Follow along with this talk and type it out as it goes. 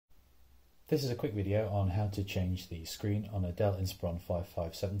This is a quick video on how to change the screen on a Dell Inspiron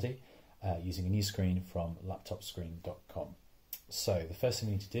 5570 using a new screen from laptopscreen.com. So the first thing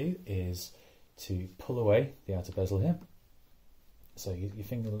we need to do is to pull away the outer bezel here. So your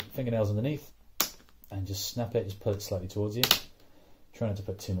fingernails underneath and just snap it, just pull it slightly towards you. Try not to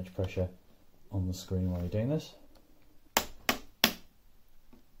put too much pressure on the screen while you're doing this.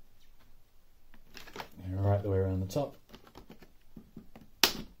 And right the way around the top.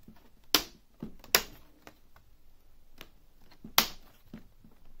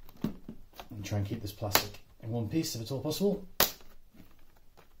 And try and keep this plastic in one piece if at all possible.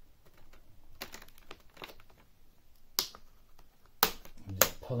 And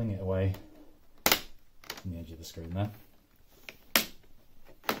just pulling it away from the edge of the screen there.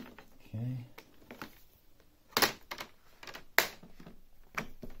 Okay.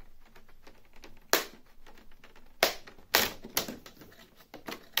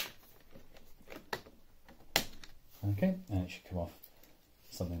 Okay, and it should come off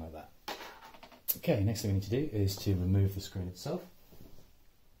something like that. Okay, next thing we need to do is to remove the screen itself.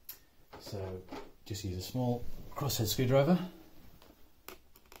 So just use a small crosshead screwdriver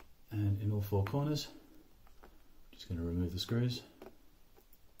and in all four corners, just going to remove the screws.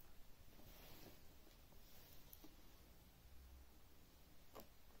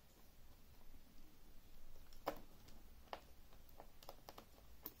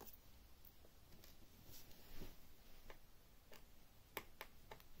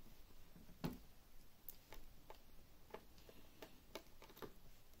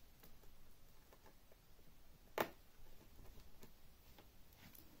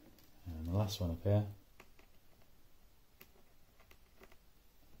 The last one up here.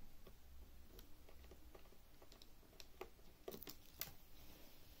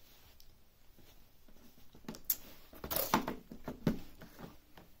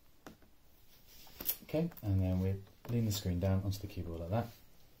 Okay, and then we lean the screen down onto the keyboard like that.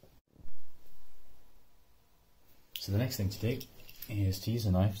 So the next thing to do is to use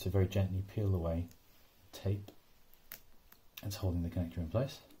a knife to very gently peel away tape that's holding the connector in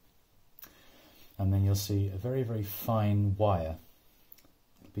place. And then you'll see a very, very fine wire,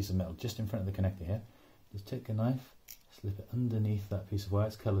 a piece of metal just in front of the connector here. Just take a knife, slip it underneath that piece of wire,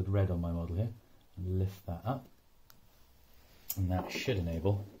 it's coloured red on my model here, and lift that up. And that should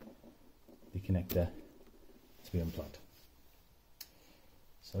enable the connector to be unplugged.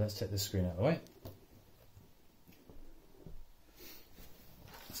 So let's take this screen out of the way.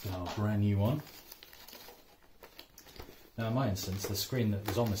 Let's get our brand new one. Now in my instance, the screen that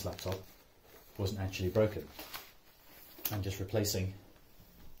was on this laptop wasn't actually broken. I'm just replacing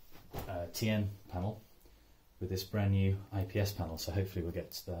a TN panel with this brand new IPS panel, so hopefully we'll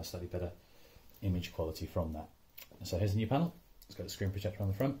get slightly better image quality from that. So here's the new panel. It's got a screen protector on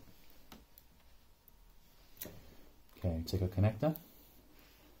the front. Okay, take a connector.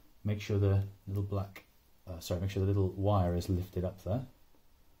 Make sure the little make sure the little wire is lifted up there.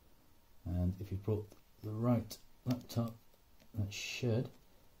 And if you brought the right laptop, that should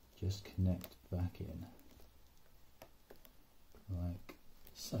just connect back in, like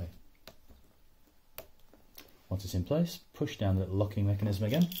so. Once it's in place, push down the little locking mechanism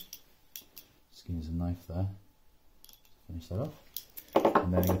again. Just use a knife there to finish that off.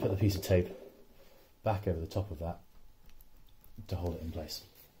 And then you put the piece of tape back over the top of that to hold it in place.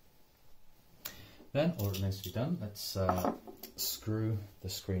 Then all that remains to be done, let's screw the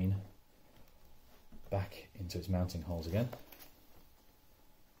screen back into its mounting holes again.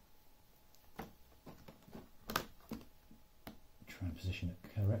 Try and position it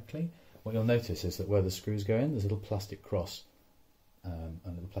correctly. What you'll notice is that where the screws go in, there's a little plastic cross and a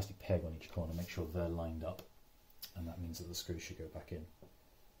little plastic peg on each corner. Make sure they're lined up, and that means that the screws should go back in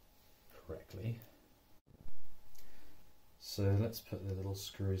correctly. So let's put the little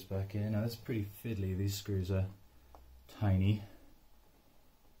screws back in. Now that's pretty fiddly, these screws are tiny.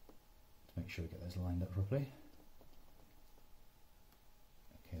 To make sure we get those lined up properly.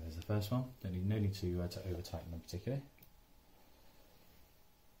 Okay, there's the first one. No need to over tighten them particularly.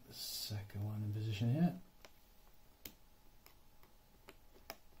 The second one in position here.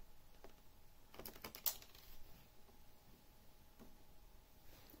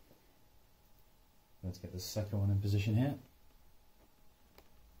 Let's get the second one in position here.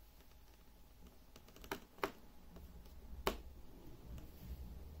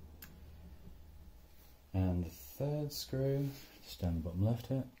 And the third screw, just down the bottom left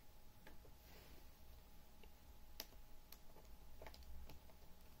here.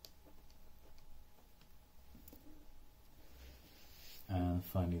 And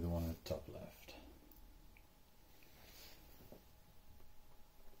finally the one at the top left.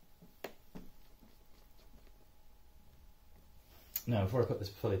 Now, before I put this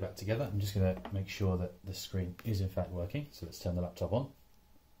fully back together, I'm just going to make sure that the screen is in fact working. So let's turn the laptop on.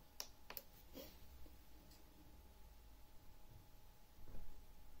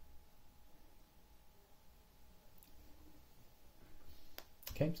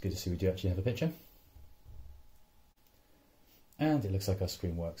 Okay, it's good to see we do actually have a picture. And it looks like our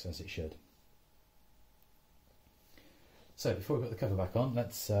screen works as it should. So before we put the cover back on,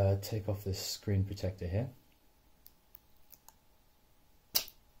 let's take off this screen protector here. It's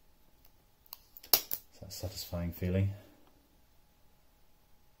that satisfying feeling.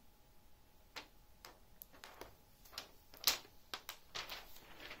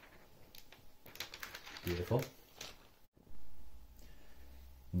 Beautiful.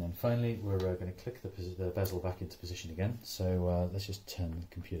 And then finally we're going to click the bezel back into position again. So let's just turn the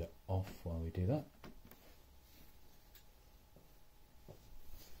computer off while we do that.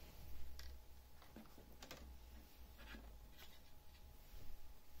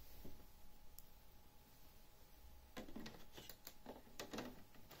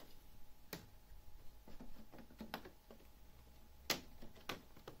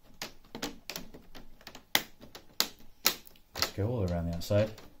 Go all around the outside,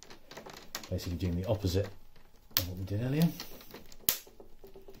 basically doing the opposite of what we did earlier.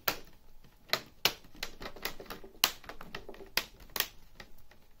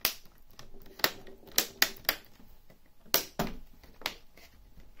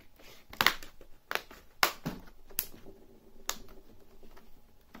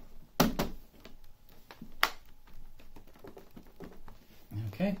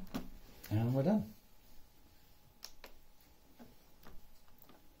 Okay, and we're done.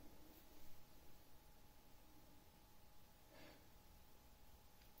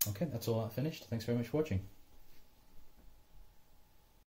 Okay, that's all that finished. Thanks very much for watching.